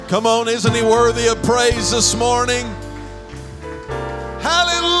Come on, isn't he worthy of praise this morning?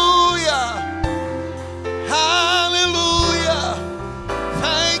 Hallelujah! Hallelujah!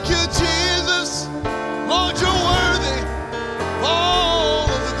 Thank you, Jesus. Lord, you're worthy of all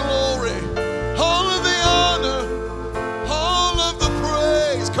of the glory, all of the honor, all of the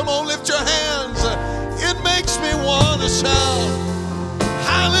praise. Come on, lift your hands. It makes me want to shout.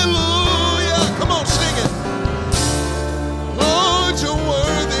 Hallelujah! Come on, sing it. Lord, you're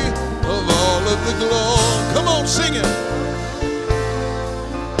worthy of all of the glory. Come on, sing it.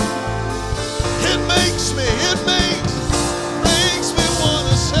 It makes me want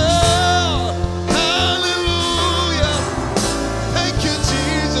to shout. Hallelujah. Thank you,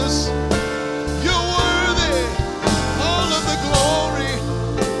 Jesus. You're worthy. All of the glory,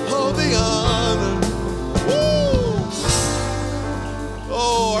 all the honor. Woo!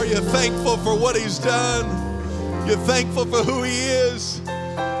 Oh, are you thankful for what he's done? You're thankful for who he is?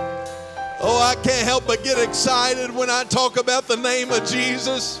 Oh, I can't help but get excited when I talk about the name of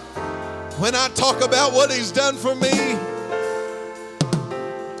Jesus. When I talk about what he's done for me.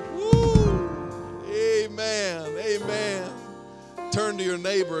 Woo. Amen. Amen. Turn to your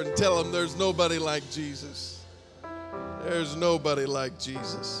neighbor and tell him there's nobody like Jesus. There's nobody like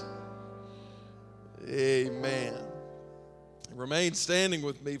Jesus. Amen. Remain standing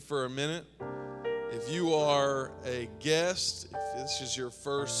with me for a minute. If you are a guest, if this is your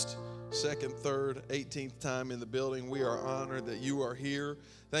first, second, third, 18th time in the building, we are honored that you are here.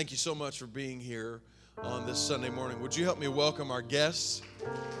 Thank you so much for being here on this Sunday morning. Would you help me welcome our guests?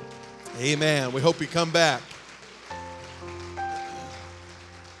 Amen. We hope you come back.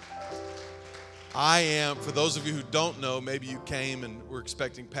 I am, for those of you who don't know, maybe you came and were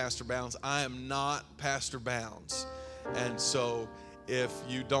expecting Pastor Bounds. I am not Pastor Bounds. And so if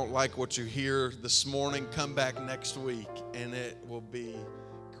you don't like what you hear this morning, come back next week and it will be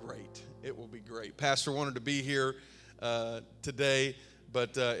great. It will be great. Pastor wanted to be here today,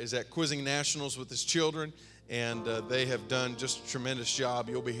 but is at Quizzing Nationals with his children, and they have done just a tremendous job.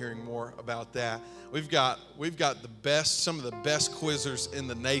 You'll be hearing more about that. We've got the best, some of the best quizzers in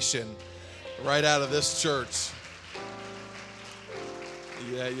the nation right out of this church.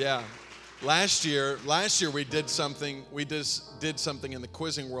 Yeah. Last year we did something. We just did something in the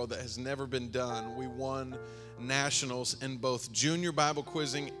quizzing world that has never been done. We won nationals in both junior Bible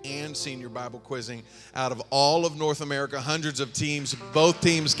quizzing and senior Bible quizzing out of all of North America, hundreds of teams. Both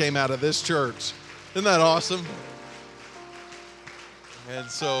teams came out of this church. Isn't that awesome? And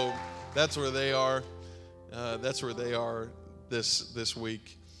so that's where they are. That's where they are this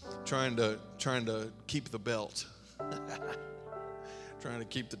week, trying to keep the belt. Trying to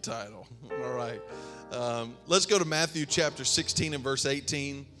keep the title. All right. Let's go to Matthew chapter 16 and verse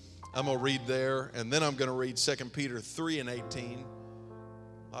 18. I'm going to read there, and then I'm going to read 2 Peter 3 and 18.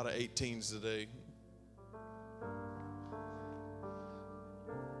 A lot of 18s today.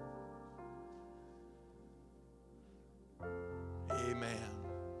 Amen.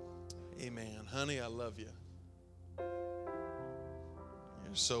 Amen. Honey, I love you.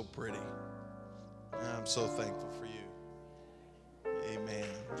 You're so pretty. I'm so thankful for you. Amen.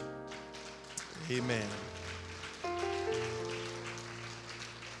 Amen.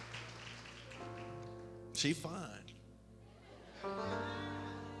 She fine.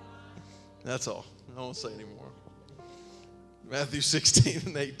 That's all. I won't say anymore. Matthew 16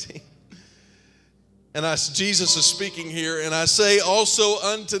 and 18. And Jesus is speaking here, and I say also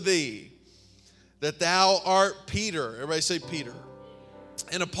unto thee that thou art Peter. Everybody say Peter.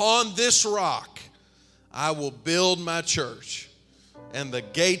 And upon this rock I will build my church, and the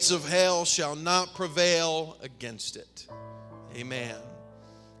gates of hell shall not prevail against it. Amen.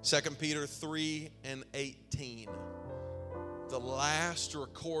 2 Peter 3 and 18. The last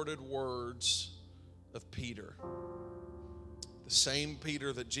recorded words of Peter. The same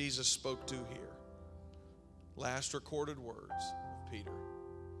Peter that Jesus spoke to here. Last recorded words of Peter.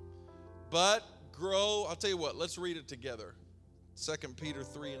 But grow, I'll tell you what, let's read it together. 2 Peter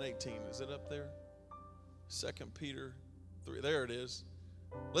 3 and 18. Is it up there? 2 Peter 3. There it is.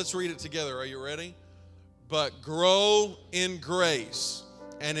 Let's read it together. Are you ready? But grow in grace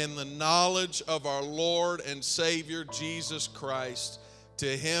and in the knowledge of our Lord and Savior Jesus Christ. To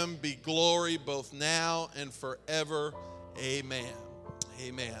him be glory both now and forever. Amen.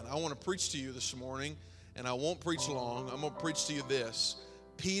 Amen. I want to preach to you this morning, and I won't preach long. I'm going to preach to you this.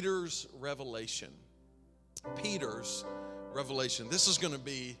 Peter's revelation. Peter's revelation. This is going to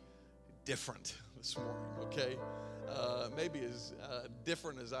be different this morning, okay? Maybe as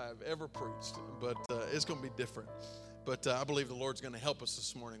different as I've ever preached, but it's going to be different. But I believe the Lord's going to help us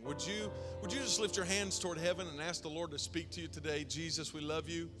this morning. Would you just lift your hands toward heaven and ask the Lord to speak to you today? Jesus, we love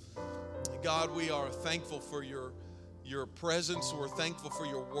you. God, we are thankful for your presence. We're thankful for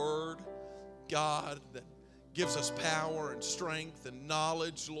your word, God, that gives us power and strength and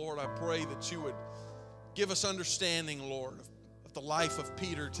knowledge. Lord, I pray that you would give us understanding, Lord, of the life of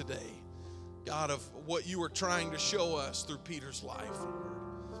Peter today. God, of what you were trying to show us through Peter's life, Lord.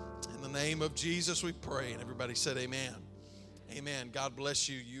 In the name of Jesus we pray. And everybody said amen. Amen. God bless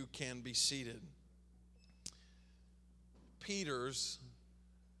you. You can be seated. Peter's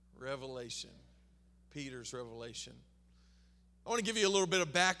revelation. Peter's revelation. I want to give you a little bit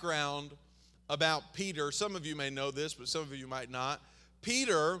of background about Peter. Some of you may know this, but some of you might not.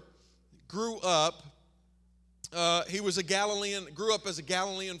 Peter grew up, he was a Galilean, grew up as a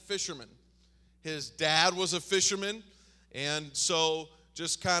Galilean fisherman. His dad was a fisherman, and so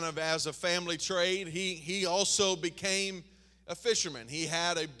just kind of as a family trade, he also became a fisherman. He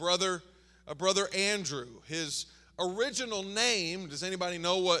had a brother Andrew. His original name, does anybody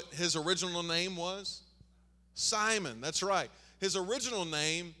know what his original name was? Simon, that's right. His original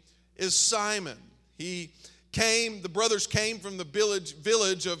name is Simon. The brothers came from the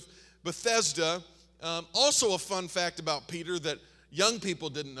village of Bethesda. Also a fun fact about Peter that young people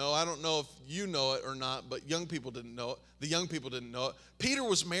didn't know. I don't know if you know it or not, but young people didn't know it. The young people didn't know it. Peter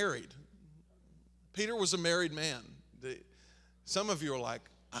was married. Peter was a married man. Some of you are like,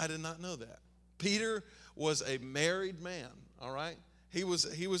 I did not know that. Peter was a married man, all right? He was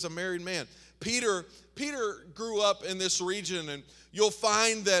a married man. Peter grew up in this region, and you'll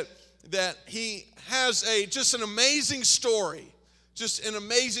find that he has just an amazing story. Just an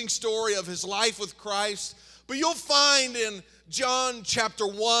amazing story of his life with Christ. But you'll find in John chapter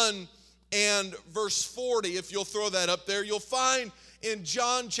 1 and verse 40, if you'll throw that up there, you'll find in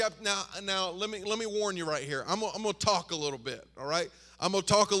John chapter, now let me warn you right here. I'm going to talk a little bit, all right? I'm going to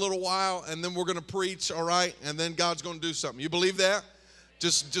talk a little while, and then we're going to preach, all right? And then God's going to do something. You believe that?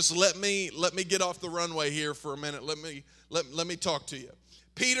 Just let me get off the runway here for a minute. Let me talk to you.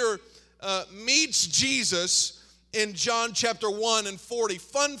 Peter meets Jesus in John chapter 1 and 40.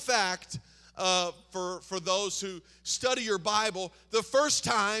 Fun fact for those who study your Bible, the first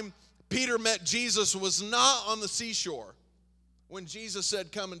time Peter met Jesus was not on the seashore when Jesus said,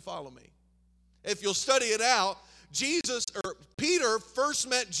 "Come and follow me." If you'll study it out, Peter first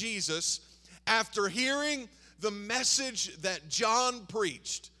met Jesus after hearing the message that John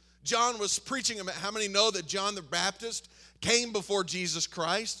preached. John was preaching about, how many know that John the Baptist came before Jesus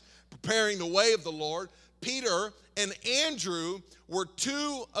Christ, preparing the way of the Lord? Peter and Andrew were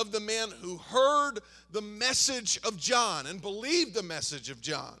two of the men who heard the message of John and believed the message of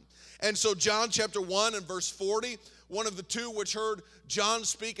John. And so John chapter 1 and verse 40, one of the two which heard John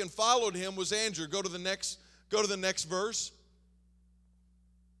speak and followed him was Andrew. Go to the next verse.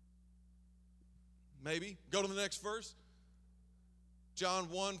 Maybe. Go to the next verse. John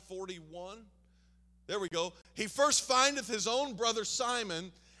 1:41. There we go. He first findeth his own brother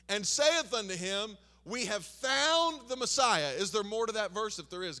Simon and saith unto him, "We have found the Messiah." Is there more to that verse?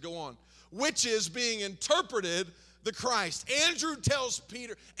 If there is, go on. Which is being interpreted the Christ. Andrew tells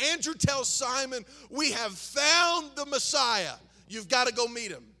Simon, "We have found the Messiah." You've got to go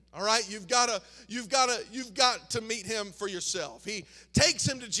meet him. All right? You've got to meet him for yourself. He takes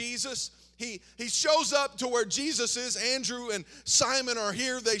him to Jesus. He shows up to where Jesus is. Andrew and Simon are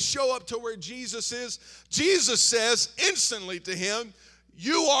here. They show up to where Jesus is. Jesus says instantly to him,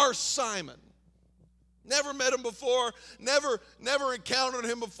 "You are Simon." Never met him before, never encountered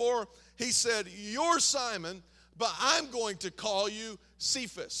him before. He said, "You're Simon, but I'm going to call you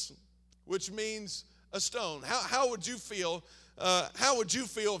Cephas," which means a stone. How would you feel? How would you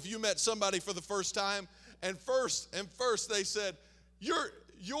feel if you met somebody for the first time and first they said, "You're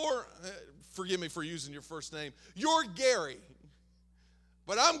forgive me for using your first name. You're Gary,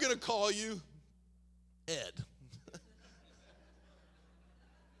 but I'm going to call you Ed."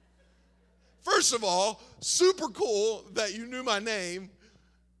 First of all, super cool that you knew my name.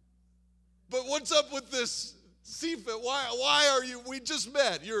 But what's up with this Cephas? Why are you? We just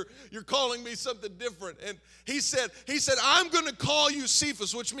met. You're calling me something different. And he said, "I'm going to call you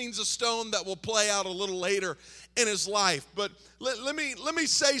Cephas," which means a stone that will play out a little later in his life. But let me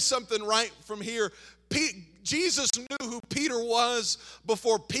say something right from here. Jesus knew who Peter was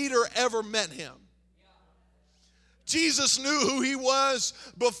before Peter ever met him. Jesus knew who he was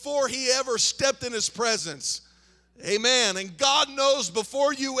before he ever stepped in his presence. Amen. And God knows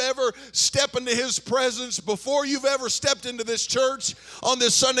before you ever step into his presence, before you've ever stepped into this church on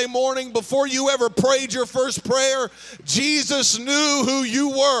this Sunday morning, before you ever prayed your first prayer, Jesus knew who you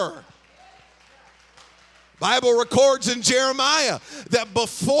were. Bible records in Jeremiah that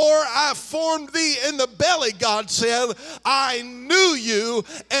before I formed thee in the belly, God said, I knew you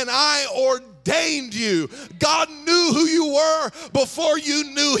and I ordained you. God knew who you were before you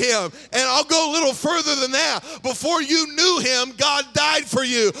knew him. And I'll go a little further than that. Before you knew him, God died for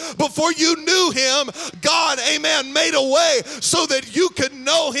you. Before you knew him, God, amen, made a way so that you could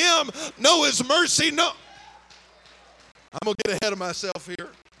know him, know his mercy. I'm going to get ahead of myself here.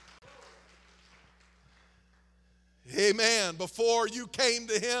 Amen. Before you came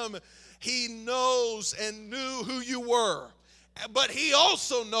to him, he knows and knew who you were. But he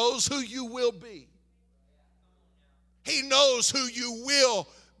also knows who you will be. He knows who you will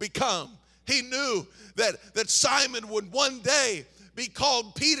become. He knew that Simon would one day be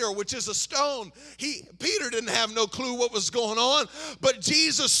called Peter, which is a stone. Peter didn't have no clue what was going on, but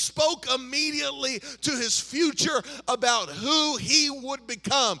Jesus spoke immediately to his future about who he would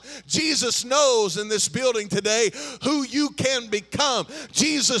become. Jesus knows in this building today who you can become.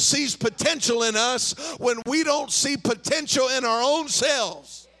 Jesus sees potential in us when we don't see potential in our own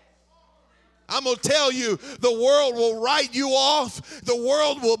selves. I'm going to tell you, the world will write you off. The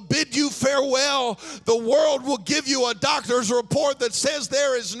world will bid you farewell. The world will give you a doctor's report that says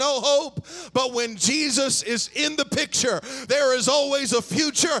there is no hope. But when Jesus is in the picture, there is always a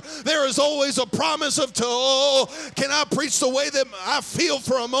future. There is always a promise of can I preach the way that I feel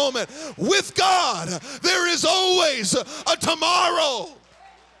for a moment? With God, there is always a tomorrow.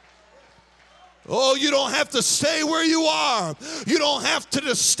 Oh, you don't have to stay where you are. You don't have to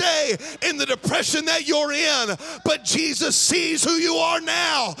just stay in the depression that you're in. But Jesus sees who you are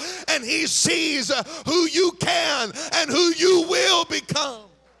now, and he sees who you can and who you will become.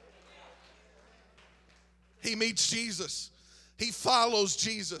 He meets Jesus. He follows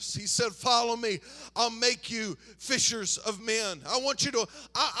Jesus. He said, follow me. I'll make you fishers of men. I want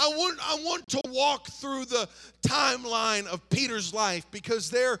to walk through the timeline of Peter's life because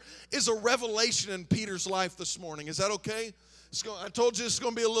there is a revelation in Peter's life this morning. Is that okay? I told you it's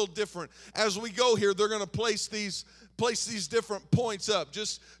going to be a little different. As we go here, they're going to place these different points up.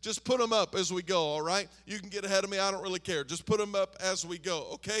 Just put them up as we go, all right? You can get ahead of me. I don't really care. Just put them up as we go,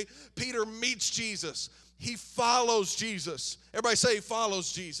 okay? Peter meets Jesus. He follows Jesus. Everybody say he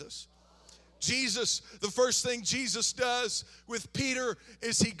follows Jesus. Jesus, the first thing Jesus does with Peter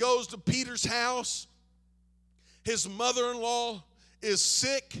is he goes to Peter's house. His mother-in-law is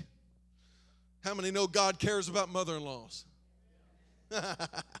sick. How many know God cares about mother-in-laws?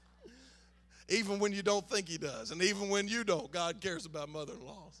 Even when you don't think he does, and even when you don't, God cares about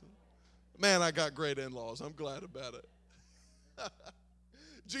mother-in-laws. Man, I got great in-laws. I'm glad about it.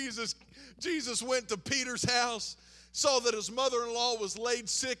 Jesus went to Peter's house, saw that his mother-in-law was laid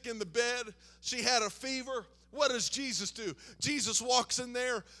sick in the bed. She had a fever. What does Jesus do? Jesus walks in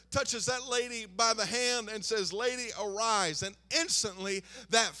there, touches that lady by the hand and says, lady, arise. And instantly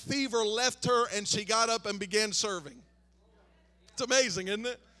that fever left her and she got up and began serving. It's amazing, isn't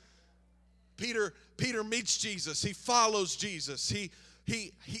it? Peter meets Jesus. He follows Jesus.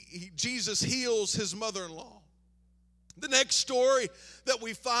 Jesus heals his mother-in-law. The next story that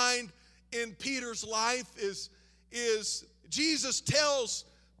we find in Peter's life is Jesus tells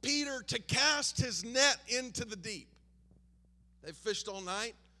Peter to cast his net into the deep. They've fished all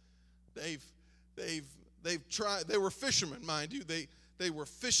night. They've tried. They were fishermen, mind you. They were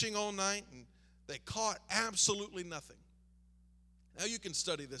fishing all night and they caught absolutely nothing. Now you can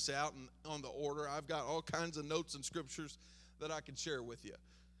study this out on the order. I've got all kinds of notes and scriptures that I can share with you.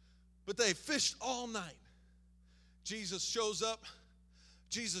 But they fished all night. Jesus shows up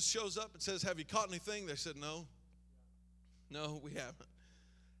and says, have you caught anything? They said, no, we haven't.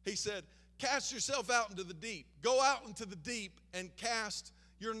 He said, cast yourself out into the deep. Go out into the deep and cast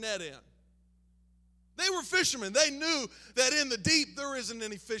your net in. They were fishermen. They knew that in the deep there isn't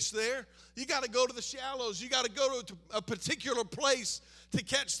any fish there. You got to go to the shallows. You got to go to a particular place to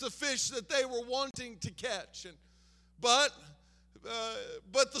catch the fish that they were wanting to catch. But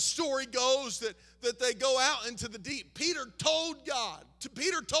the story goes that they go out into the deep. Peter told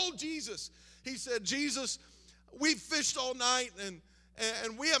Jesus, he said, Jesus, we've fished all night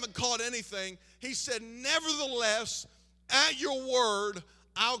and we haven't caught anything. He said, nevertheless, at your word,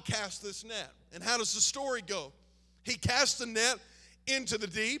 I'll cast this net. And how does the story go? He cast the net into the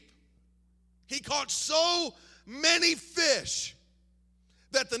deep. He caught so many fish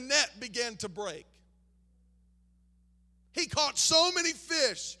that the net began to break. He caught so many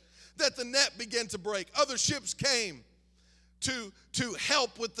fish that the net began to break. Other ships came to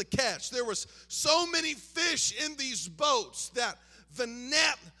help with the catch. There was so many fish in these boats that the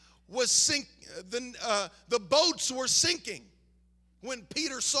net was sinking. The boats were sinking. When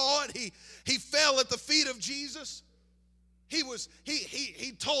Peter saw it, he fell at the feet of Jesus.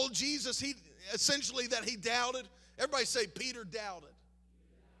 He told Jesus essentially that he doubted. Everybody say, Peter doubted.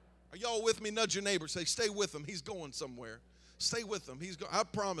 Are y'all with me? Nudge your neighbor. Say, stay with him. He's going somewhere. Stay with him. I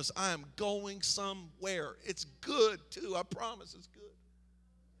promise I am going somewhere. It's good too. I promise it's good.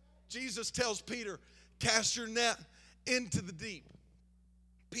 Jesus tells Peter, cast your net into the deep.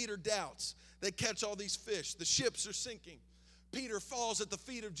 Peter doubts. They catch all these fish. The ships are sinking. Peter falls at the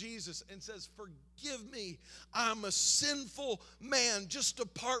feet of Jesus and says, forgive me. I'm a sinful man. Just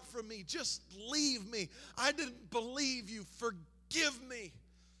depart from me. Just leave me. I didn't believe you. Forgive me.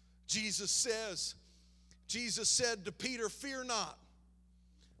 Jesus said to Peter, fear not.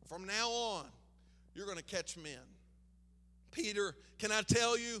 From now on, you're going to catch men. Peter, can I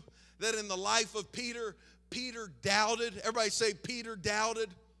tell you that in the life of Peter, Peter doubted. Everybody say, Peter doubted.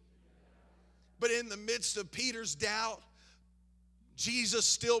 But in the midst of Peter's doubt, Jesus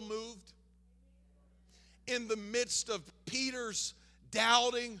still moved. In the midst of Peter's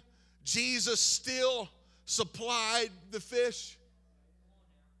doubting, Jesus still supplied the fish.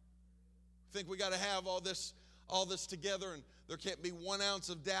 I think we got to have all this together, and there can't be 1 ounce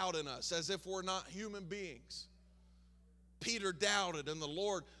of doubt in us, as if we're not human beings. Peter doubted, and the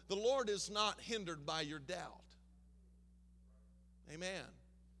Lord is not hindered by your doubt. Amen.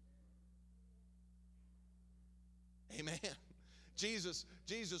 Amen. Jesus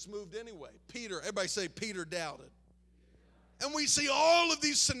moved anyway. Everybody say Peter doubted. And we see all of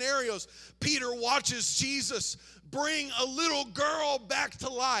these scenarios. Peter watches Jesus bring a little girl back to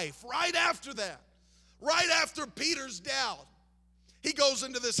life. Right after that, right after Peter's doubt, he goes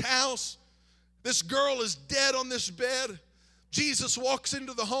into this house. This girl is dead on this bed. Jesus walks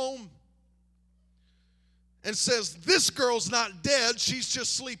into the home and says, this girl's not dead, she's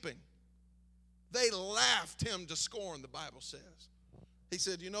just sleeping. They laughed him to scorn, the Bible says. He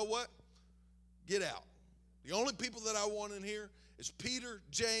said, you know what? Get out. The only people that I want in here is Peter,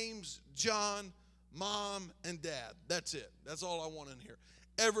 James, John, Mom, and Dad. That's it. That's all I want in here.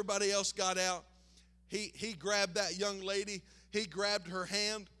 Everybody else got out. He grabbed that young lady. He grabbed her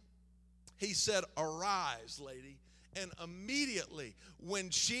hand. He said, arise, lady. And immediately when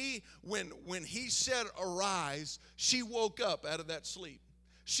he said arise, she woke up out of that sleep.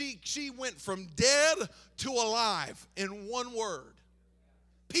 She went from dead to alive in one word.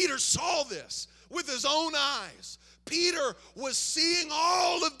 Peter saw this with his own eyes. Peter was seeing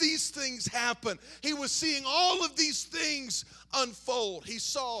all of these things happen. He was seeing all of these things unfold. He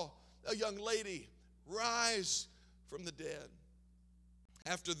saw a young lady rise from the dead.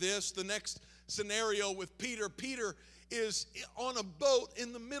 After this, the next scenario with Peter is on a boat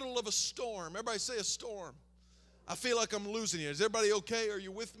in the middle of a storm. Everybody say a storm. I feel like I'm losing you. Is everybody okay? Are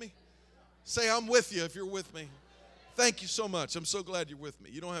you with me? Say I'm with you if you're with me. Thank you so much. I'm so glad you're with me.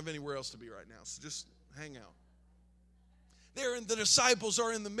 You don't have anywhere else to be right now, so just hang out. The disciples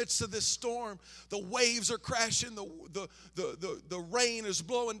are in the midst of this storm. The waves are crashing. The rain is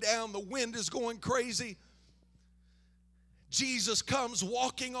blowing down. The wind is going crazy. Jesus comes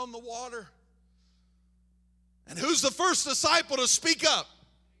walking on the water. And who's the first disciple to speak up?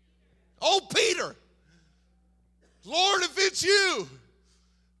 Oh, Peter. Lord, if it's you,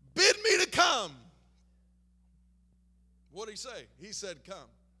 bid me to come. What did he say? He said, come.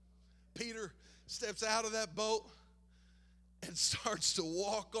 Peter steps out of that boat and starts to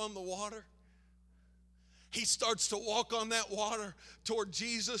walk on the water. He starts to walk on that water toward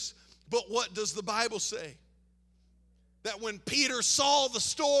Jesus. But what does the Bible say? That when Peter saw the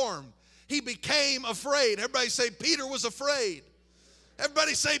storm, he became afraid. Everybody say, Peter was afraid.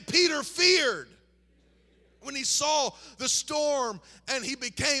 Everybody say, Peter feared. When he saw the storm and he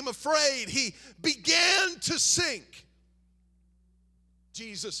became afraid, he began to sink.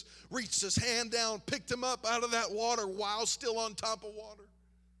 Jesus reached his hand down, picked him up out of that water while still on top of water.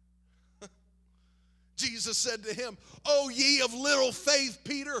 Jesus said to him, "O ye of little faith,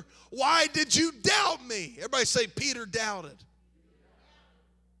 Peter, why did you doubt me?" Everybody say, Peter doubted.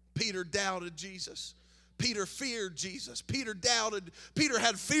 Peter doubted Jesus. Peter feared Jesus. Peter doubted. Peter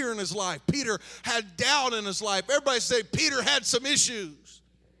had fear in his life. Peter had doubt in his life. Everybody say, Peter had some issues.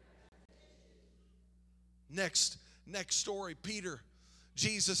 Next story, Peter.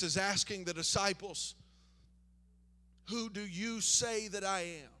 Jesus is asking the disciples, "Who do you say that I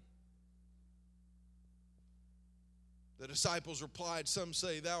am?" The disciples replied, "Some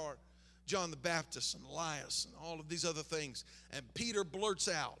say thou art John the Baptist and Elias and all of these other things." And Peter blurts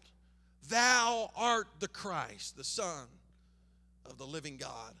out, "Thou art the Christ, the Son of the living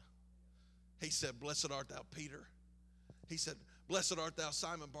God." He said, "Blessed art thou, Peter." He said, "Blessed art thou,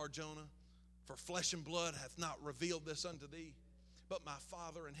 Simon Bar-Jonah, for flesh and blood hath not revealed this unto thee, but my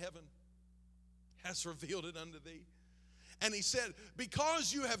Father in heaven has revealed it unto thee. And he said,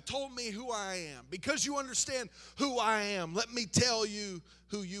 because you have told me who I am, because you understand who I am, let me tell you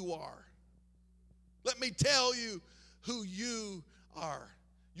who you are. Let me tell you who you are.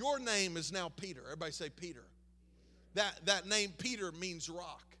 Your name is now Peter. Everybody say Peter. That name Peter means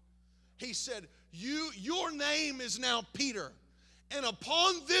rock. He said, your name is now Peter. And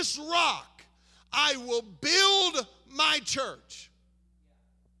upon this rock, I will build my church.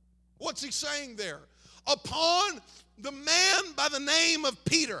 What's he saying there? Upon the man by the name of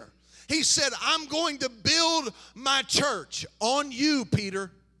Peter, he said, I'm going to build my church on you, Peter.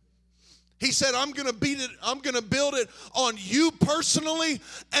 He said, I'm going to build it on you personally,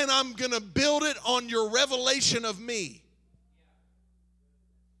 and I'm going to build it on your revelation of me.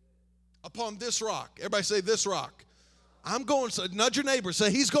 Upon this rock. Everybody say this rock. I'm going, nudge your neighbor,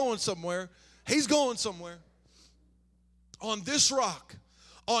 say he's going somewhere. He's going somewhere. On this rock,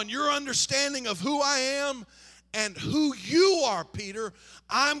 on your understanding of who I am and who you are, Peter,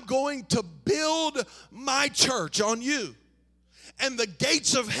 I'm going to build my church on you. And the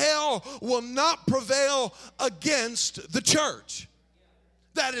gates of hell will not prevail against the church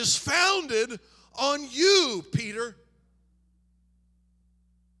that is founded on you, Peter.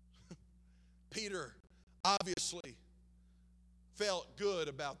 Peter obviously felt good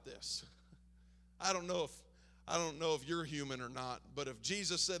about this. I don't know if you're human or not, but if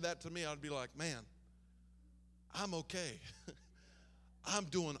Jesus said that to me, I'd be like, man, I'm okay. I'm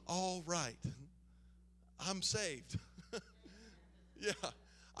doing all right. I'm saved. Yeah,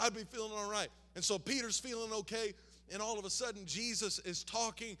 I'd be feeling all right. And so Peter's feeling okay, and all of a sudden Jesus is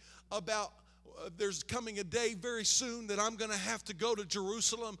talking about there's coming a day very soon that I'm going to have to go to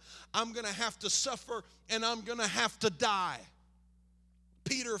Jerusalem. I'm going to have to suffer, and I'm going to have to die.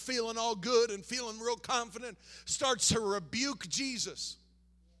 Peter, feeling all good and feeling real confident, starts to rebuke Jesus.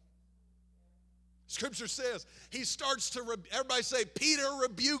 Scripture says he starts to, everybody say, Peter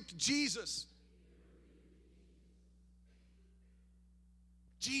rebuked Jesus.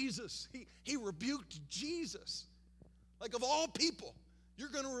 Jesus, he rebuked Jesus. Like, of all people, you're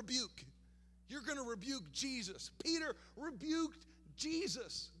going to rebuke. You're going to rebuke Jesus. Peter rebuked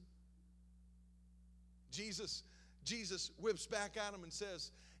Jesus. Jesus whips back at him and says,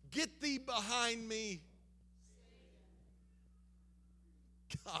 get thee behind me.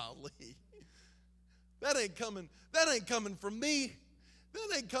 Golly. That ain't coming from me.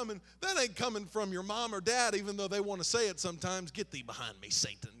 That ain't coming from your mom or dad, even though they want to say it sometimes. Get thee behind me,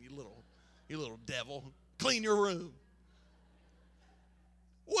 Satan, you little devil. Clean your room.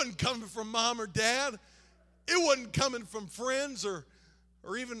 It wasn't coming from mom or dad. It wasn't coming from friends or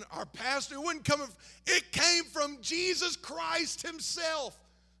even our pastor. It came from Jesus Christ himself.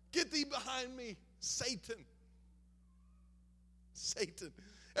 Get thee behind me, Satan. Satan.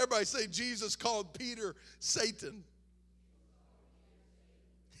 Everybody say, Jesus called Peter Satan.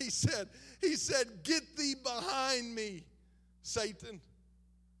 He said, get thee behind me, Satan.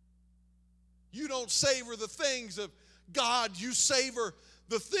 You don't savor the things of God. You savor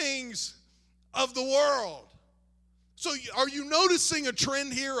the things of the world. So are you noticing a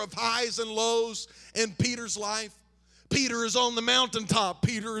trend here of highs and lows in Peter's life? Peter is on the mountaintop.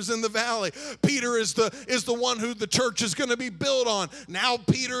 Peter is in the valley. Peter is the one who the church is going to be built on. Now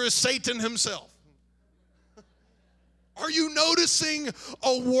Peter is Satan himself. Are you noticing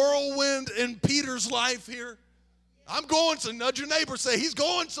a whirlwind in Peter's life here? I'm going to nudge your neighbor, say he's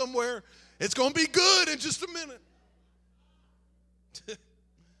going somewhere. It's going to be good in just a minute.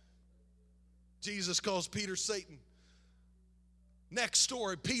 Jesus calls Peter Satan. Next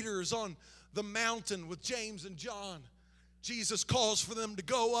story, Peter is on the mountain with James and John. Jesus calls for them to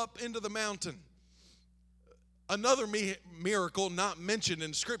go up into the mountain. Another miracle not mentioned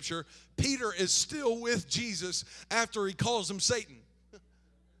in Scripture, Peter is still with Jesus after he calls him Satan.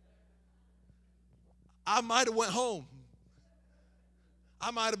 I might have went home.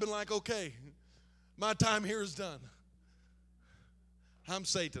 I might have been like, okay, my time here is done. I'm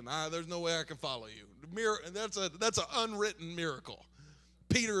Satan. There's no way I can follow you. That's an unwritten miracle.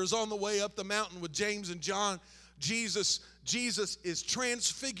 Peter is on the way up the mountain with James and John. Jesus is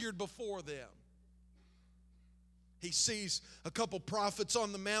transfigured before them. He sees a couple prophets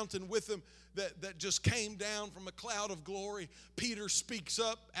on the mountain with him that just came down from a cloud of glory. Peter speaks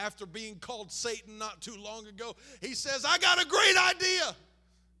up after being called Satan not too long ago. He says, I got a great idea.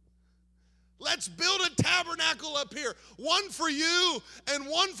 Let's build a tabernacle up here, one for you and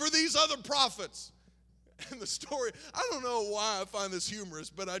one for these other prophets. And the story, I don't know why I find this humorous,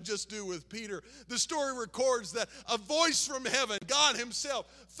 but I just do with Peter. The story records that a voice from heaven, God himself,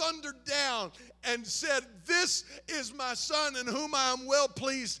 thundered down and said, "This is my son in whom I am well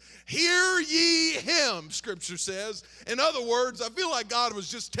pleased. Hear ye him," Scripture says. In other words, I feel like God was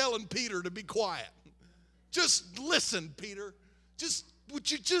just telling Peter to be quiet. Just listen, Peter.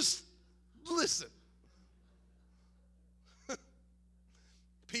 Would you just listen?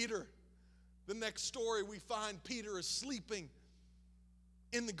 Peter, the next story we find Peter is sleeping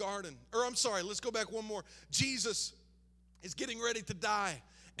in the garden. Let's go back one more. Jesus is getting ready to die,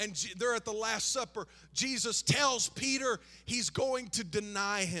 and they're at the Last Supper. Jesus tells Peter he's going to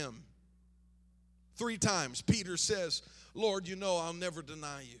deny him. 3 times Peter says, "Lord, you know I'll never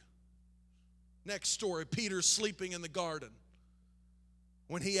deny you." Next story, Peter's sleeping in the garden.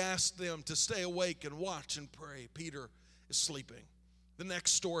 When he asked them to stay awake and watch and pray, Peter is sleeping. The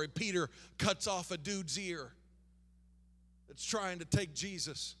next story, Peter cuts off a dude's ear that's trying to take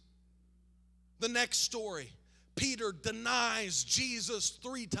Jesus. The next story, Peter denies Jesus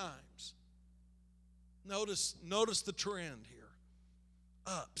 3 times. Notice the trend here.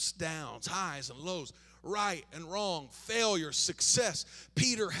 Ups, downs, highs and lows, right and wrong, failure, success.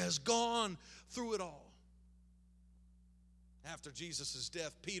 Peter has gone through it all. After Jesus'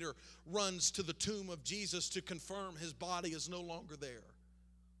 death, Peter runs to the tomb of Jesus to confirm his body is no longer there.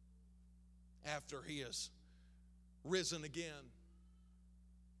 After he is risen again,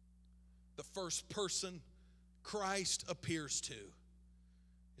 the first person Christ appears to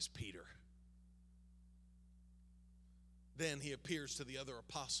is Peter. Then he appears to the other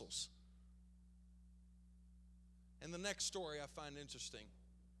apostles. And the next story I find interesting,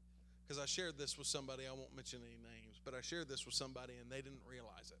 because I shared this with somebody, I won't mention any names, but I shared this with somebody and they didn't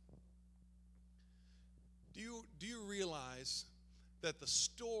realize it. Do you realize that the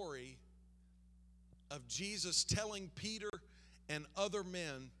story of Jesus telling Peter and other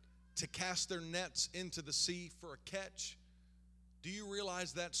men to cast their nets into the sea for a catch, do you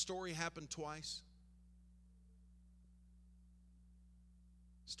realize that story happened twice?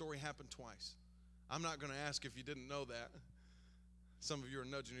 Story happened twice. I'm not going to ask if you didn't know that. Some of you are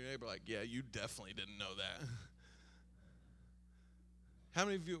nudging your neighbor like, "Yeah, you definitely didn't know that." How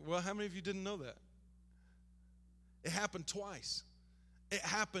many of you didn't know that? It happened twice. It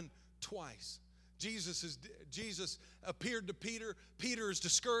happened twice. Jesus appeared to Peter. Peter is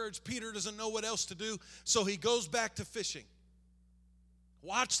discouraged. Peter doesn't know what else to do, so he goes back to fishing.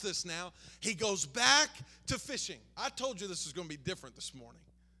 Watch this now. He goes back to fishing. I told you this is going to be different this morning.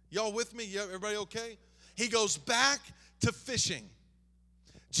 Y'all with me? Everybody okay? He goes back to fishing.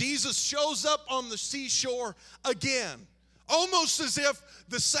 Jesus shows up on the seashore again. Almost as if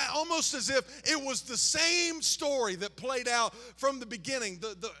it was the same story that played out from the beginning.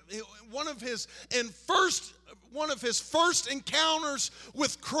 One of his first encounters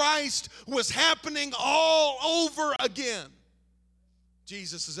with Christ was happening all over again.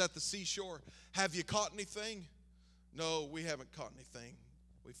 Jesus is at the seashore. "Have you caught anything?" "No, we haven't caught anything.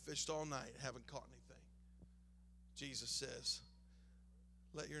 We fished all night, haven't caught anything." Jesus says,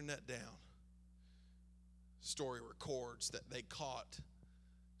 "Let your net down." Story records that they caught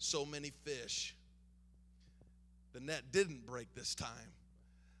so many fish. The net didn't break this time,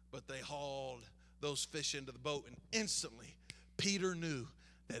 but they hauled those fish into the boat, and instantly Peter knew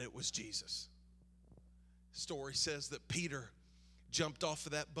that it was Jesus. Story says that Peter jumped off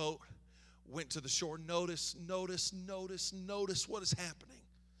of that boat, went to the shore. Notice what is happening.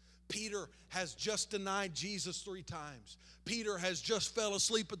 Peter has just denied Jesus 3 times. Peter has just fell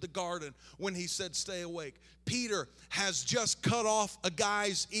asleep at the garden when he said, "Stay awake." Peter has just cut off a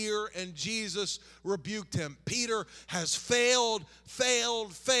guy's ear and Jesus rebuked him. Peter has failed.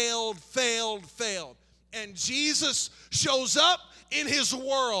 And Jesus shows up in his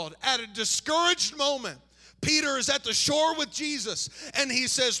world at a discouraged moment. Peter is at the shore with Jesus and he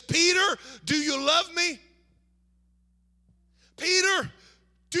says, "Peter, do you love me? Peter,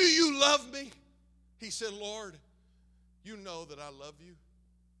 do you love me?" He said, "Lord, you know that I love you.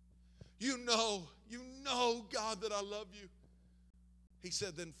 You know, God, that I love you." He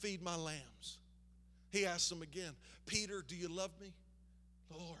said, "Then feed my lambs." He asked him again, "Peter, do you love me?"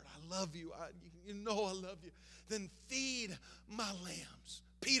 "Lord, I love you. You know I love you." "Then feed my lambs."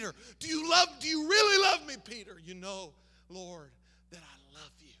 "Peter, do you really love me, Peter?" "You know, Lord, that I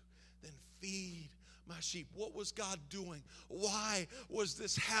love you." "Then feed my sheep. What was God doing? Why was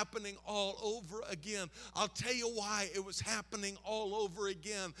this happening all over again? I'll tell you why it was happening all over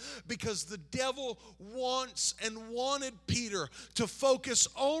again. Because the devil wants and wanted Peter to focus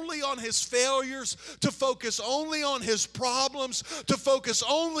only on his failures, to focus only on his problems, to focus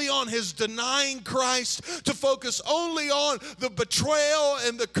only on his denying Christ, to focus only on the betrayal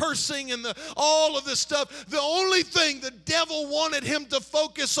and the cursing and all of this stuff. The only thing the devil wanted him to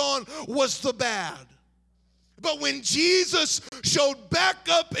focus on was the bad. But when Jesus showed back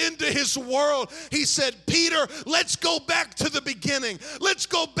up into his world, he said, Peter, let's go back to the beginning. Let's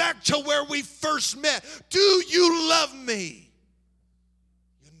go back to where we first met. Do you love me?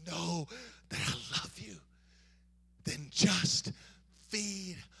 You know that I love you. Then just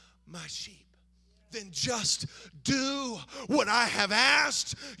feed my sheep. Then just do what I have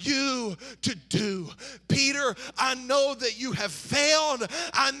asked you to do. Peter, I know that you have failed.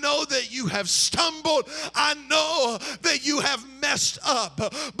 I know that you have stumbled. I know that you have messed up.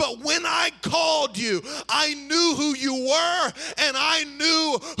 But when I called you, I knew who you were and I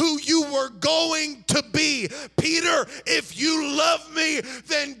knew who you were going to be. Peter, if you love me,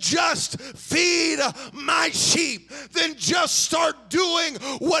 then just feed my sheep. Then just start doing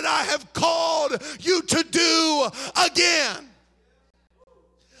what I have called you to do again.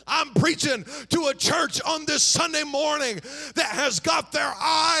 I'm preaching to a church on this Sunday morning that has got their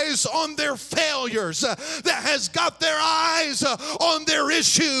eyes on their failures, that has got their eyes on their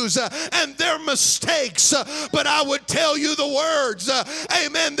issues and their mistakes. But I would tell you the words,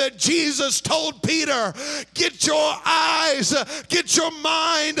 amen, that Jesus told Peter, get your eyes, get your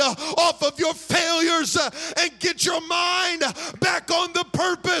mind off of your failures and get your mind back on the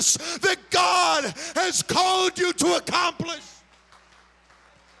purpose that God has called you to accomplish.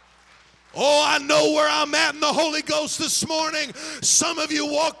 Oh, I know where I'm at in the Holy Ghost this morning. Some of you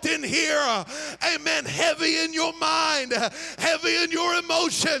walked in here, amen, heavy in your mind, heavy in your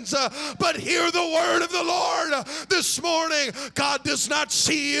emotions. But hear the word of the Lord this morning. God does not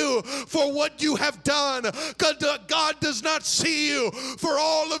see you for what you have done. God does not see you for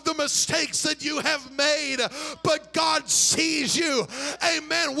all of the mistakes that you have made. But God sees you,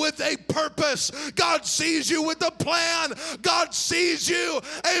 amen, with a purpose. God sees you with a plan. God sees you,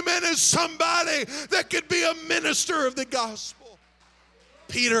 amen, as somebody that could be a minister of the gospel.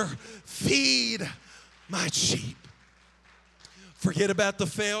 Peter, feed my sheep. Forget about the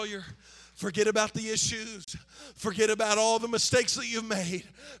failure. Forget about the issues. Forget about all the mistakes that you've made.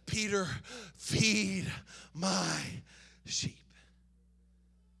 Peter, feed my sheep.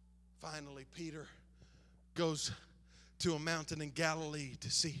 Finally, Peter goes to a mountain in Galilee to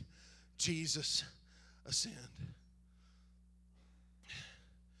see Jesus ascend.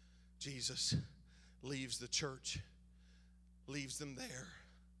 Jesus leaves the church, leaves them there.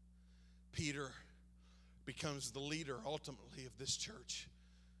 Peter becomes the leader ultimately of this church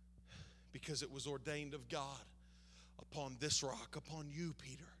because it was ordained of God. Upon this rock, upon you,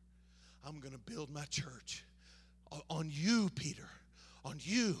 Peter, I'm going to build my church. On you, Peter. On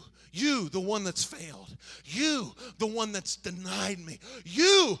you, the one that's failed. You, the one that's denied me.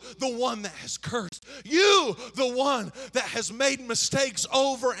 You, the one that has cursed. You, the one that has made mistakes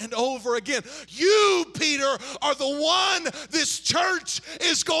over and over again. You, Peter, are the one this church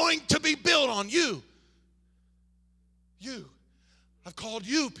is going to be built on. You. I've called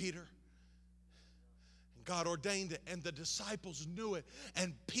you, Peter. And God ordained it, and the disciples knew it.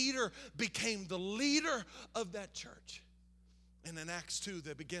 And Peter became the leader of that church. And in Acts 2,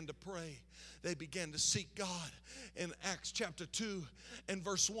 they began to pray. They began to seek God. In Acts chapter 2 and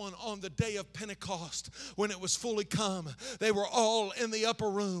verse 1, on the day of Pentecost, when it was fully come, they were all in the upper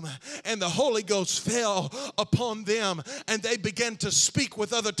room, and the Holy Ghost fell upon them, and they began to speak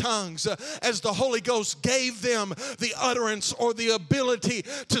with other tongues as the Holy Ghost gave them the utterance or the ability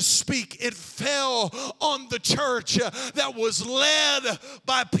to speak. It fell on the church that was led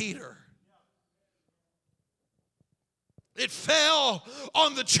by Peter. It fell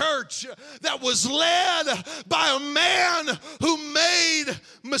on the church that was led by a man who made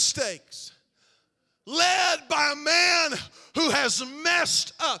mistakes. Led by a man who has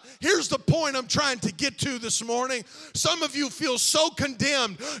messed up. Here's the point I'm trying to get to this morning. Some of you feel so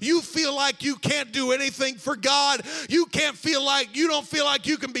condemned. You feel like you can't do anything for God. You don't feel like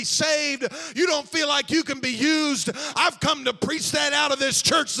you can be saved. You don't feel like you can be used. I've come to preach that out of this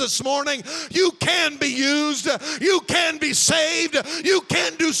church this morning. You can be used. You can be saved. You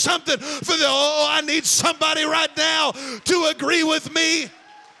can do something for I need somebody right now to agree with me.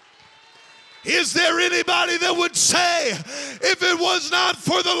 Is there anybody that would say, if it was not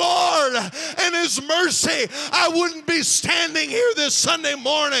for the Lord and His mercy, I wouldn't be standing here this Sunday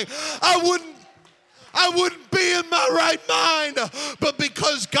morning. I I wouldn't be in my right mind, but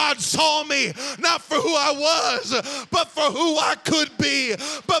because God saw me, not for who I was, but for who I could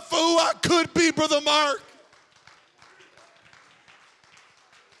be, Brother Mark.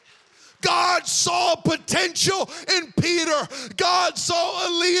 God saw potential in Peter. God saw a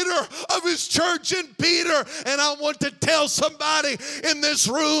leader of his church in Peter. And I want to tell somebody in this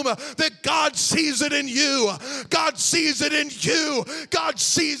room that God sees it in you. God sees it in you. God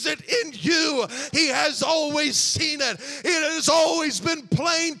sees it in you. He has always seen it. It has always been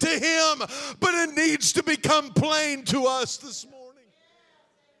plain to him, but it needs to become plain to us this morning.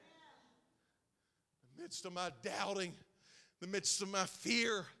 In the midst of my doubting, in the midst of my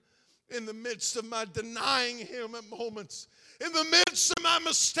fear, in the midst of my denying him at moments, in the midst of my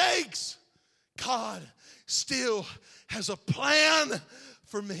mistakes, God still has a plan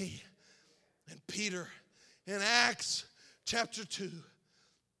for me. And Peter, in Acts chapter 2,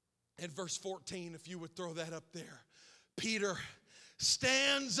 at verse 14, if you would throw that up there, Peter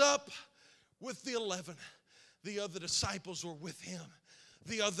stands up with the 11. The other disciples were with him.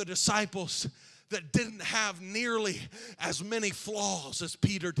 The other disciples that didn't have nearly as many flaws as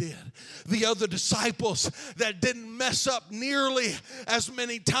Peter did. The other disciples that didn't mess up nearly as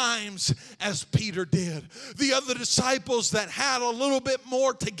many times as Peter did. The other disciples that had a little bit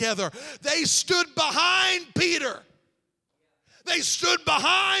more together. They stood behind Peter. They stood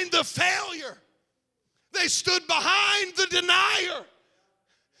behind the failure. They stood behind the denier.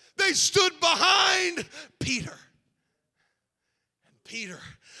 They stood behind Peter. And Peter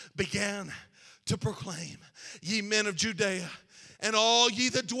began to proclaim, ye men of Judea, and all ye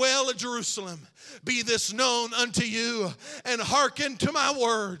that dwell at Jerusalem, be this known unto you, and hearken to my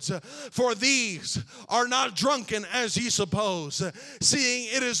words. For these are not drunken as ye suppose,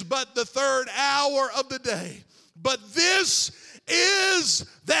 seeing it is but the third hour of the day. But this is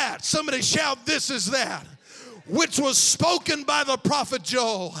that. Somebody shout, this is that. Which was spoken by the prophet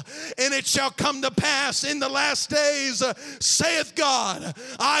Joel. And it shall come to pass in the last days, saith God,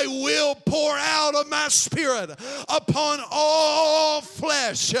 I will pour out of my spirit upon all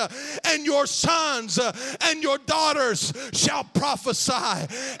flesh, and your sons and your daughters shall prophesy,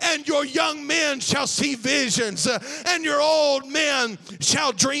 and your young men shall see visions, and your old men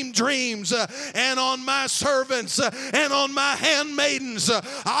shall dream dreams, and on my servants and on my handmaidens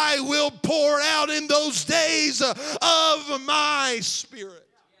I will pour out in those days of my spirit.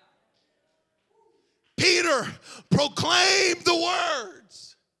 Peter proclaimed the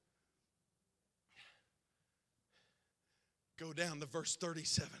words. Go down to verse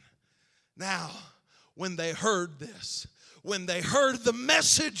 37. Now, when they heard this, when they heard the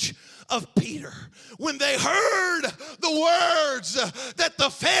message of Peter, when they heard the words that the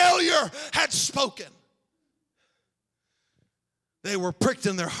failure had spoken, they were pricked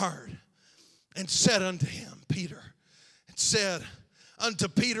in their heart and said unto him, Peter, and said unto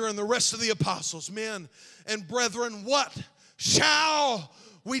Peter and the rest of the apostles, men and brethren, what shall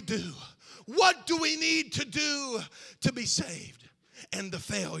we do? What do we need to do to be saved? And the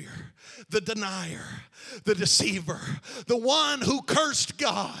failure, the denier, the deceiver, the one who cursed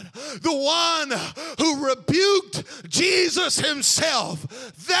God, the one who rebuked Jesus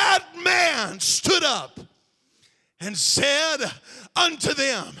himself, that man stood up and said unto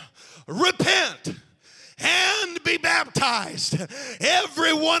them, repent and be baptized,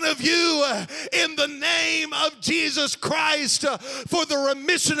 every one of you, in the name of Jesus Christ, for the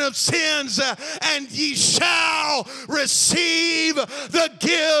remission of sins, and ye shall receive the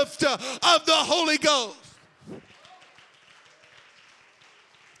gift of the Holy Ghost.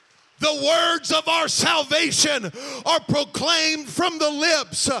 The words of our salvation are proclaimed from the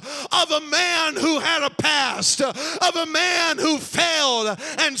lips of a man who had a past, of a man who failed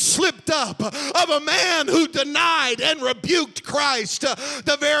and slipped up, of a man who denied and rebuked Christ.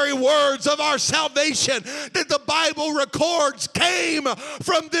 The very words of our salvation that the Bible records came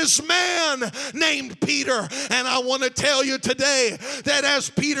from this man named Peter. And I want to tell you today that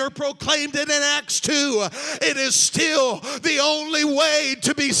as Peter proclaimed it in Acts 2, it is still the only way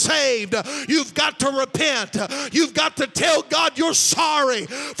to be saved. You've got to repent. You've got to tell God you're sorry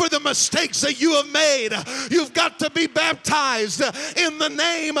for the mistakes that you have made. You've got to be baptized in the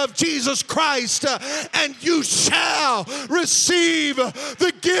name of Jesus Christ, and you shall receive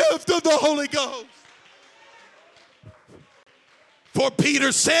the gift of the Holy Ghost. For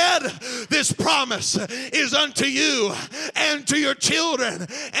Peter said, this promise is unto you and to your children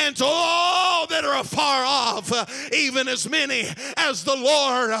and to all that that are afar off, even as many as the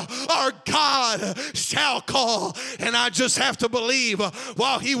Lord our God shall call. And I just have to believe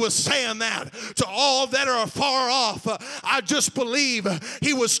while he was saying that to all that are afar off, I just believe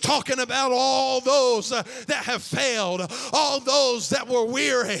he was talking about all those that have failed, all those that were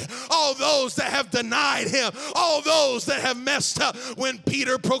weary, all those that have denied him, all those that have messed up. When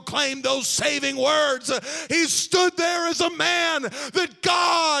Peter proclaimed those saving words, he stood there as a man that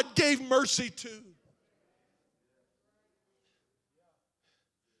God gave mercy to.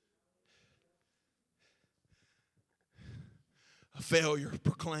 A failure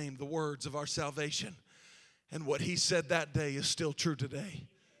proclaimed the words of our salvation, and what he said that day is still true today.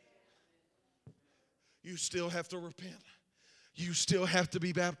 You still have to repent. You still have to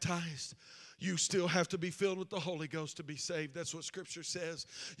be baptized. You still have to be filled with the Holy Ghost to be saved. That's what Scripture says.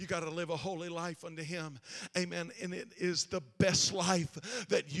 You got to live a holy life unto him. Amen. And it is the best life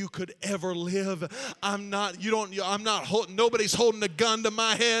that you could ever live. Nobody's holding a gun to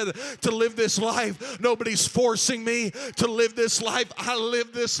my head to live this life. Nobody's forcing me to live this life. I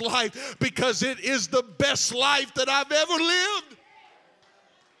live this life because it is the best life that I've ever lived.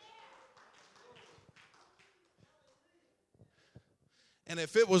 And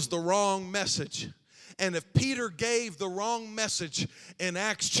if it was the wrong message, and if Peter gave the wrong message in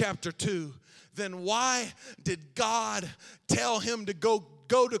Acts chapter 2, then why did God tell him to go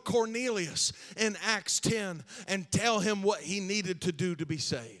to Cornelius in Acts 10 and tell him what he needed to do to be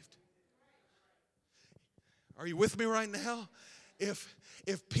saved? Are you with me right now? If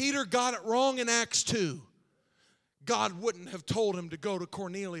Peter got it wrong in Acts 2, God wouldn't have told him to go to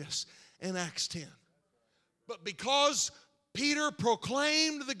Cornelius in Acts 10. But because Peter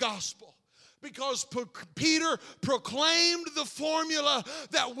proclaimed the gospel, because Peter proclaimed the formula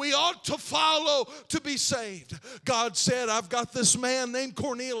that we ought to follow to be saved, God said, I've got this man named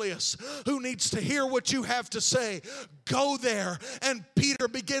Cornelius who needs to hear what you have to say. Go there. And Peter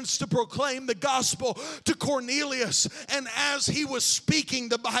begins to proclaim the gospel to Cornelius. And as he was speaking,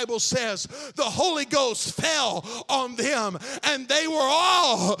 the Bible says, the Holy Ghost fell on them, and they were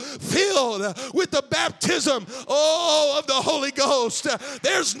all filled with the baptism, of the Holy Ghost.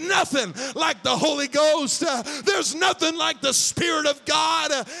 There's nothing like the Holy Ghost. There's nothing like the Spirit of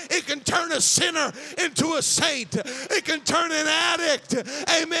God. It can turn a sinner into a saint. It can turn an addict,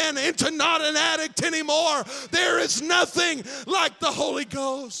 amen, into not an addict anymore. There is nothing like the Holy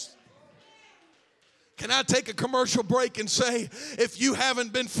Ghost. Can I take a commercial break and say, if you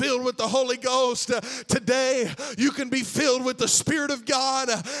haven't been filled with the Holy Ghost, today you can be filled with the Spirit of God.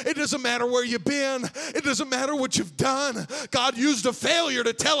 It doesn't matter where you've been. It doesn't matter what you've done. God used a failure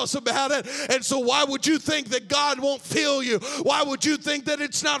to tell us about it. And so why would you think that God won't fill you? Why would you think that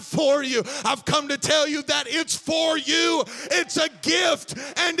it's not for you? I've come to tell you that it's for you. It's a gift,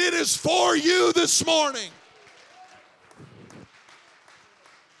 and it is for you this morning.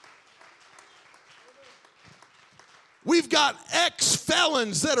 We've got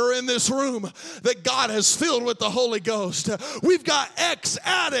ex-felons that are in this room that God has filled with the Holy Ghost. We've got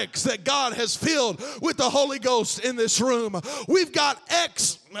ex-addicts that God has filled with the Holy Ghost in this room. We've got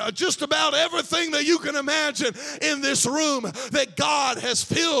just about everything that you can imagine in this room that God has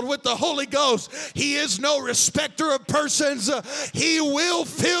filled with the Holy Ghost. He is no respecter of persons. He will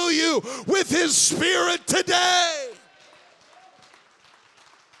fill you with His Spirit today.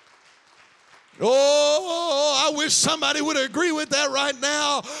 Oh, I wish somebody would agree with that right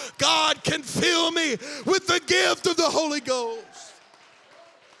now. God can fill me with the gift of the Holy Ghost.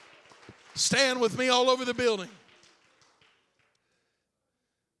 Stand with me all over the building.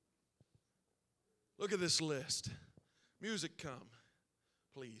 Look at this list. Music, come,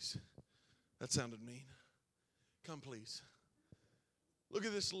 please. That sounded mean. Come, please. Look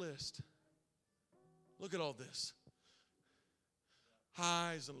at this list. Look at all this.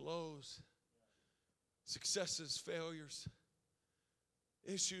 Highs and lows. Successes, failures,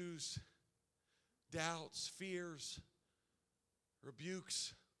 issues, doubts, fears,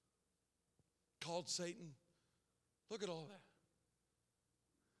 rebukes, called Satan. Look at all that.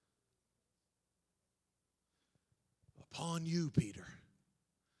 Upon you, Peter,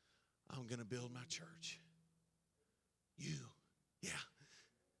 I'm going to build my church. You,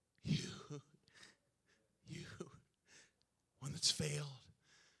 one that's failed,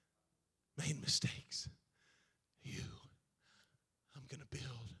 made mistakes. I'm going to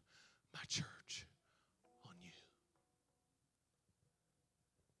build my church on you.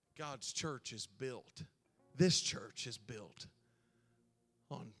 God's church is built. This church is built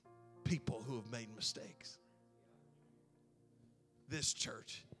on people who have made mistakes. This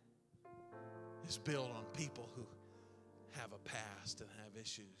church is built on people who have a past and have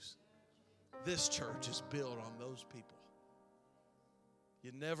issues. This church is built on those people.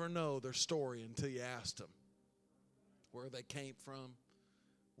 You never know their story until you ask them where they came from,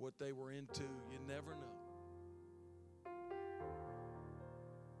 what they were into. You never know.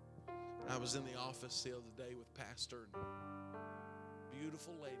 I was in the office the other day with Pastor, and a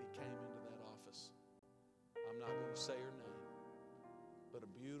beautiful lady came into that office. I'm not going to say her name, but a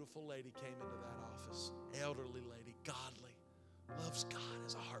beautiful lady came into that office. Elderly lady, godly, loves God,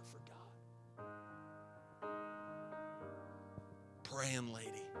 has a heart for God. Praying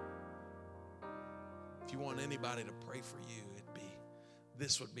lady. If you want anybody to pray for you,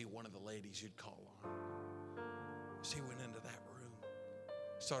 this would be one of the ladies you'd call on. She went into that room,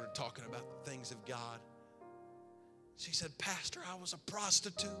 started talking about the things of God. She said, Pastor, I was a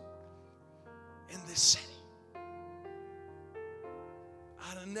prostitute in this city.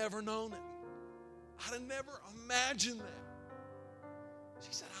 I'd have never known it. I'd have never imagined that.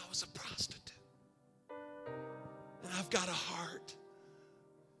 She said, I was a prostitute. And I've got a heart.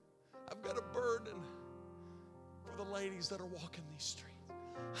 I've got a burden for the ladies that are walking these streets.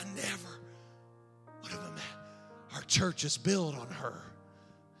 I never would have imagined. Our church is built on her.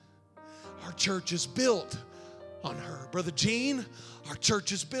 Our church is built on her. Brother Gene, our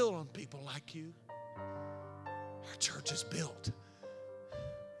church is built on people like you. Our church is built.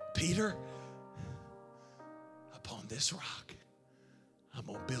 Peter, upon this rock, I'm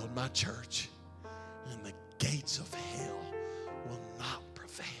going to build my church, and the gates of hell will not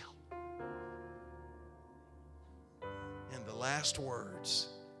prevail. And the last words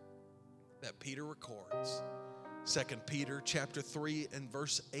that Peter records, 2 Peter chapter 3 and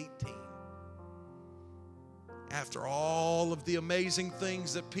verse 18. After all of the amazing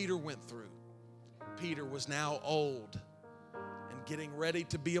things that Peter went through, Peter was now old and getting ready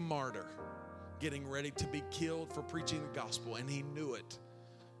to be a martyr, getting ready to be killed for preaching the gospel, and he knew it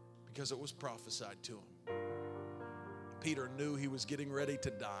because it was prophesied to him. Peter knew he was getting ready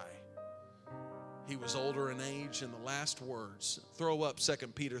to die. He was older in age, and the last words, throw up 2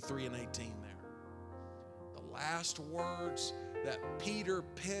 Peter 3 and 18 there. The last words that Peter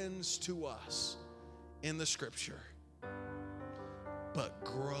pens to us in the scripture, but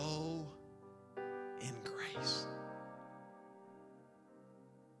grow in grace.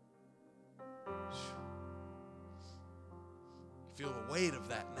 You feel the weight of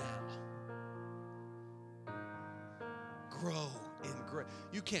that now. Grow in grace.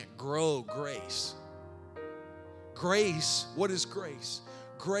 You can't grow grace. Grace, what is grace?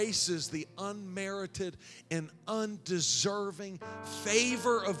 Grace is the unmerited and undeserving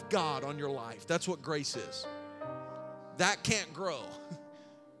favor of God on your life. That's what grace is. That can't grow.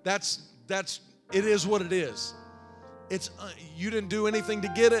 It is what it is. You didn't do anything to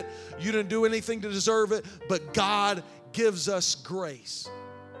get it. You didn't do anything to deserve it, but God gives us grace.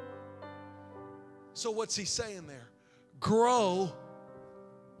 So what's he saying there? Grow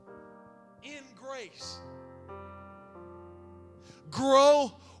in grace.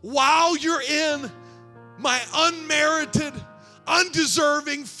 Grow while you're in my unmerited,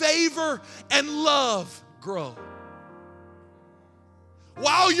 undeserving favor and love. Grow.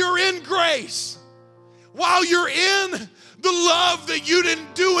 While you're in grace, while you're in the love that you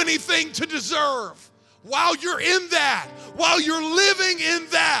didn't do anything to deserve, while you're in that, while you're living in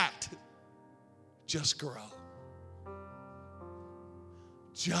that, just grow.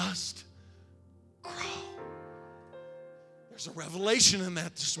 Just grow. There's a revelation in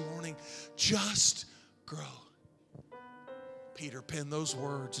that this morning. Just grow. Peter penned those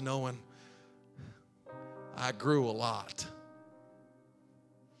words knowing I grew a lot.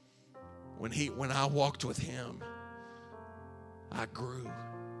 When I walked with him, I grew.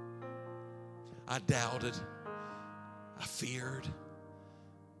 I doubted. I feared.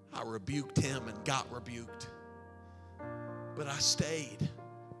 I rebuked him and got rebuked. But I stayed.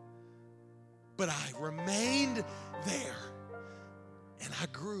 But I remained there. And I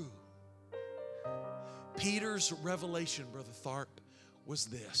grew. Peter's revelation, Brother Tharp, was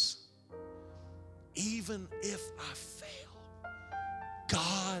this. Even if I fail,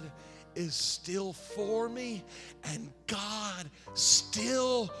 God is still for me, and God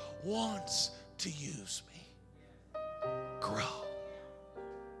still wants to use me. Grow.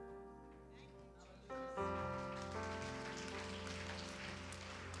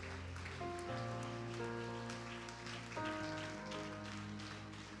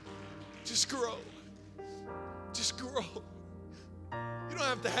 Just grow. Just grow. You don't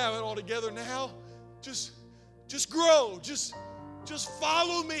have to have it all together now. Just grow. Just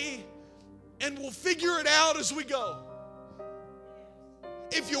follow me, and we'll figure it out as we go.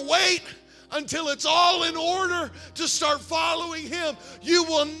 If you wait until it's all in order to start following Him, you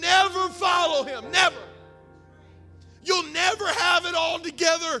will never follow Him. Never. You'll never have it all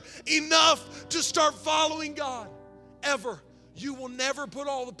together enough to start following God. Ever. You will never put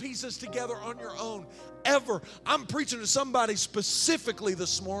all the pieces together on your own. Ever. I'm preaching to somebody specifically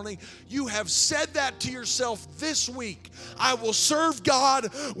this morning. You have said that to yourself this week. I will serve God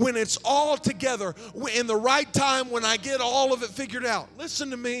when it's all together, in the right time, when I get all of it figured out. Listen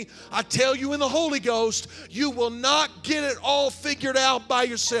to me. I tell you in the Holy Ghost, you will not get it all figured out by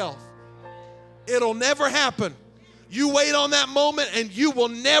yourself. It'll never happen. You wait on that moment and you will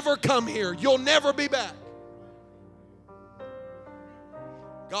never come here. You'll never be back.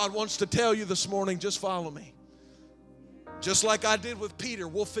 God wants to tell you this morning, just follow me. Just like I did with Peter,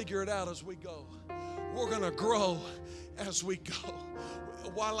 we'll figure it out as we go. We're going to grow as we go.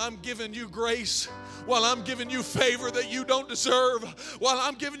 While I'm giving you grace, while I'm giving you favor that you don't deserve, while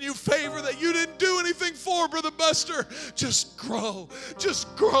I'm giving you favor that you didn't do anything for, Brother Buster, just grow.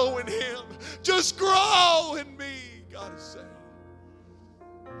 Just grow in Him. Just grow in me, God is saying.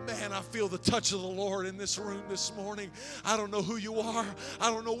 Man, I feel the touch of the Lord in this room this morning. I don't know who you are.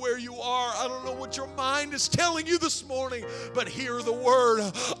 I don't know where you are. I don't know what your mind is telling you this morning. But hear the word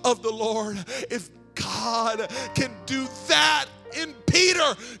of the Lord. If God can do that in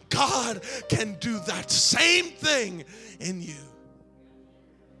Peter, God can do that same thing in you.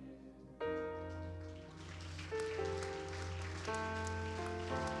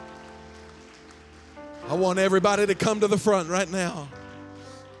 I want everybody to come to the front right now.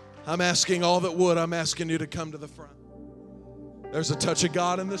 I'm asking all that would. I'm asking you to come to the front. There's a touch of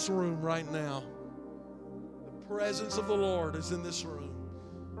God in this room right now. The presence of the Lord is in this room.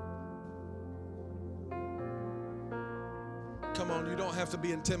 Come on, you don't have to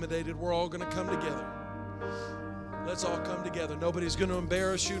be intimidated. We're all going to come together. Let's all come together. Nobody's going to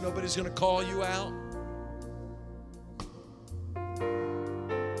embarrass you. Nobody's going to call you out.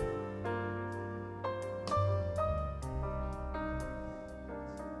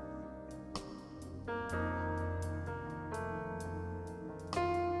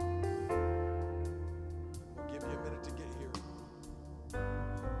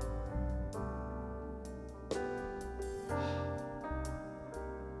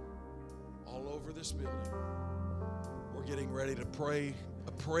 This building, we're getting ready to pray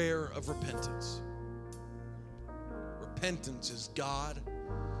a prayer of repentance. Repentance is, God,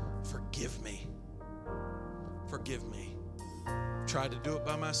 forgive me. Forgive me. I've tried to do it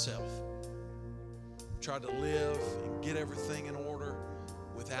by myself. I've tried to live and get everything in order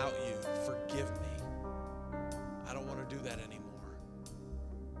without you. Forgive me. I don't want to do that anymore.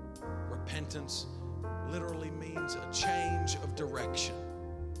 Repentance literally means a change of direction.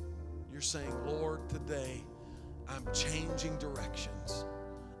 You're saying, Lord, today I'm changing directions.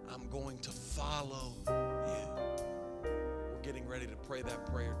 I'm going to follow you. We're getting ready to pray that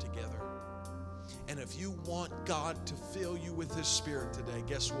prayer together. And if you want God to fill you with His Spirit today,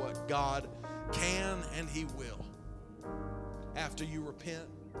 guess what? God can and He will. After you repent,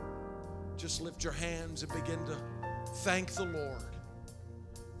 just lift your hands and begin to thank the Lord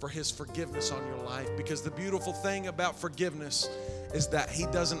for His forgiveness on your life. Because the beautiful thing about forgiveness is that He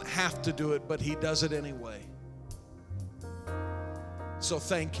doesn't have to do it, but He does it anyway. So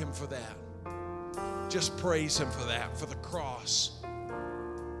thank Him for that. Just praise Him for that, for the cross,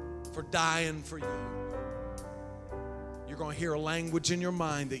 for dying for you. You're going to hear a language in your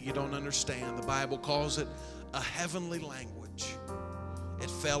mind that you don't understand. The Bible calls it a heavenly language. It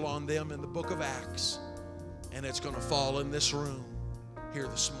fell on them in the book of Acts, and it's going to fall in this room here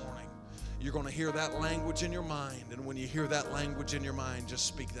this morning. You're going to hear that language in your mind, and when you hear that language in your mind, just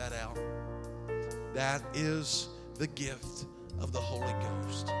speak that out. That is the gift of the Holy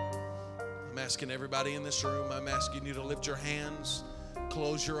Ghost. I'm asking everybody in this room, I'm asking you to lift your hands,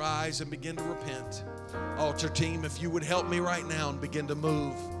 close your eyes, and begin to repent. Altar team, if you would help me right now and begin to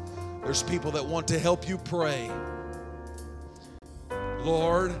move. There's people that want to help you pray.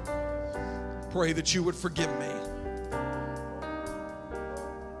 Lord, pray that you would forgive me.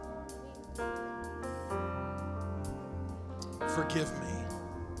 Forgive me.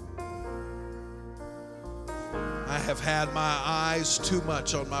 I have had my eyes too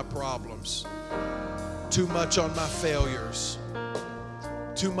much on my problems, too much on my failures,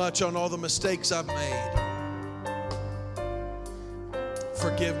 too much on all the mistakes I've made.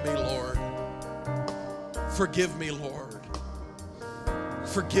 Forgive me, Lord. Forgive me, Lord.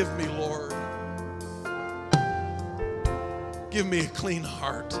 Forgive me, Lord. Give me a clean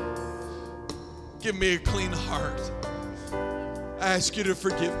heart. Give me a clean heart. I ask you to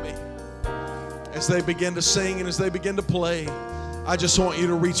forgive me. As they begin to sing and as they begin to play, I just want you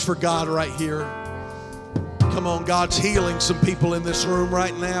to reach for God right here. Come on, God's healing some people in this room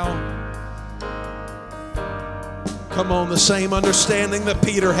right now. Come on, the same understanding that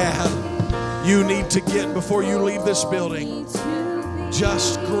Peter had. You need to get before you leave this building.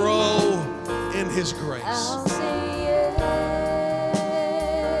 Just grow in His grace.